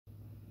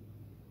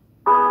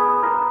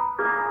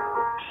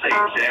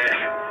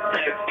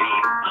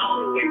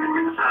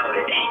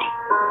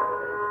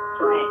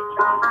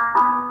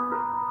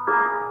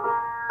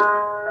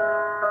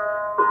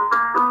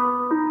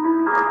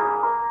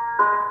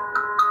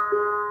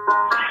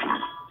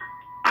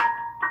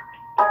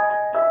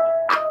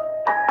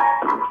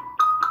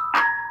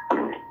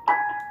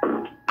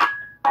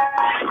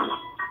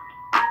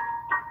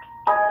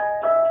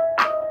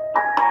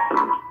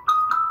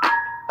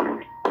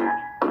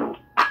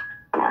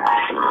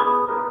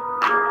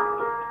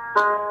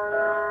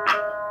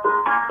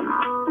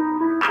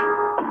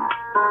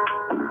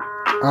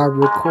I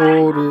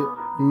recorded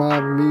my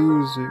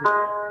music,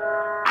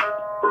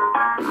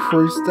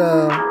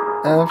 freestyle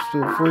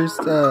after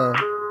freestyle,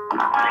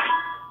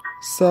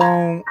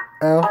 song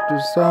after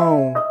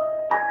song,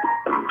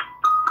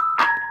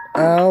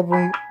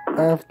 album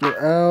after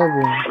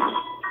album.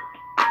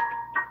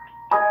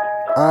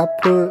 I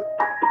put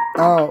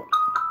out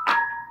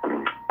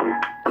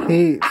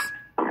hits.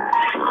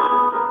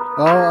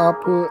 All I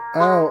put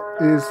out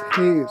is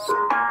hits.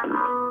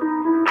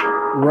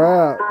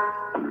 Rap.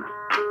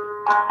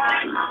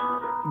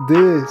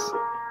 This,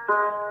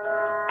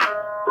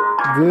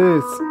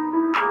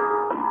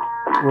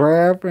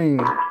 rapping,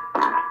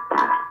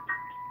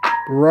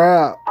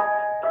 rap,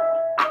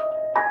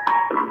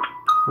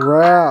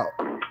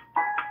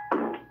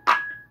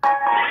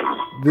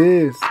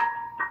 this,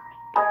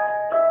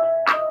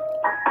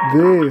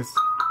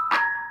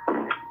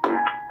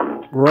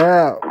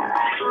 rap,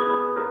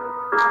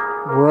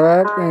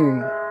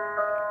 rapping,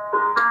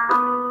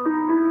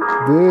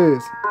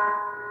 this,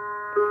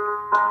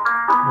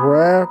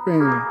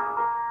 rapping,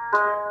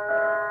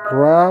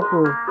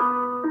 rapper,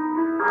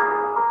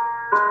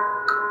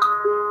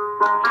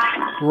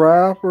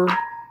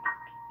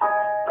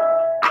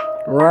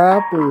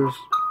 rappers.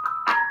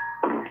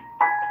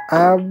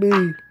 I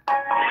be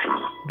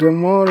the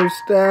money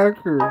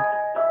stacker,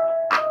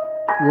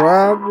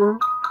 rapper.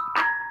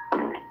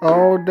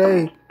 All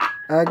day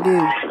I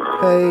get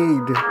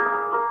paid.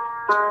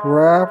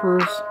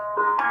 Rappers,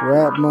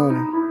 rap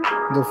money,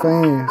 the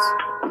fans,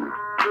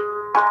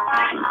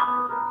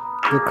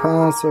 the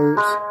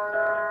concerts,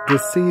 the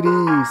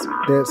CDs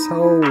that's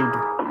sold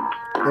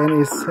and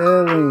is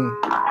selling,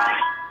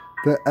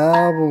 the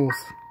albums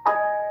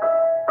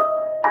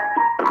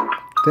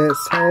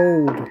that's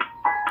sold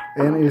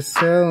and is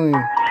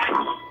selling.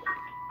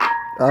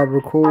 I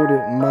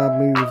recorded my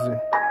music,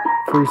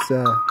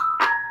 freestyle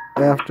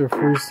after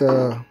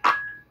freestyle,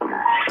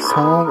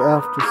 song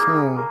after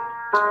song,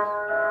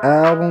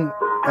 album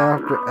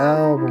after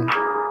album.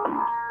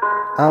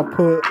 I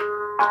put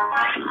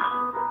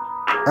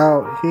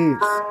out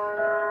hits.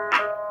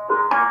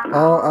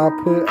 All I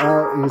put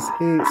out is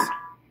hits.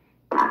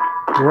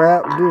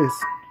 Rap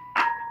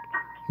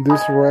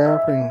this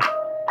rapping,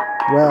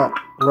 rap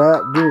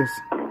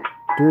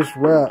this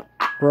rap,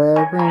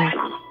 rapping,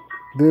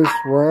 this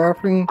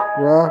rapping,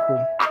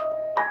 rapper.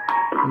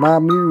 My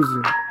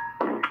music.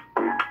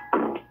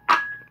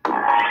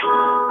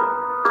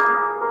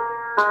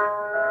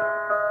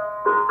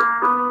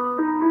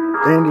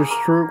 In the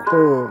strip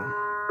club.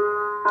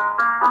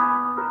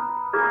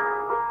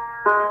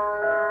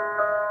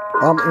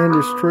 I'm in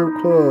the strip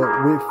club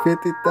with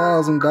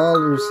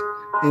 $50,000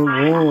 in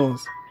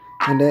ones,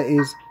 and that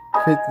is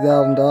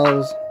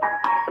 $50,000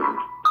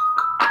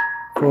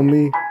 for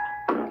me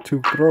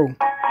to throw.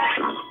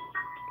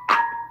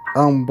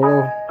 I'm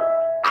blow.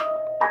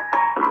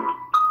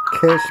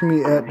 Catch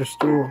me at the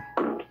store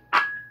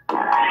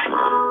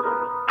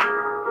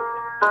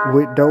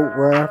with dope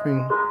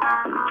rapping.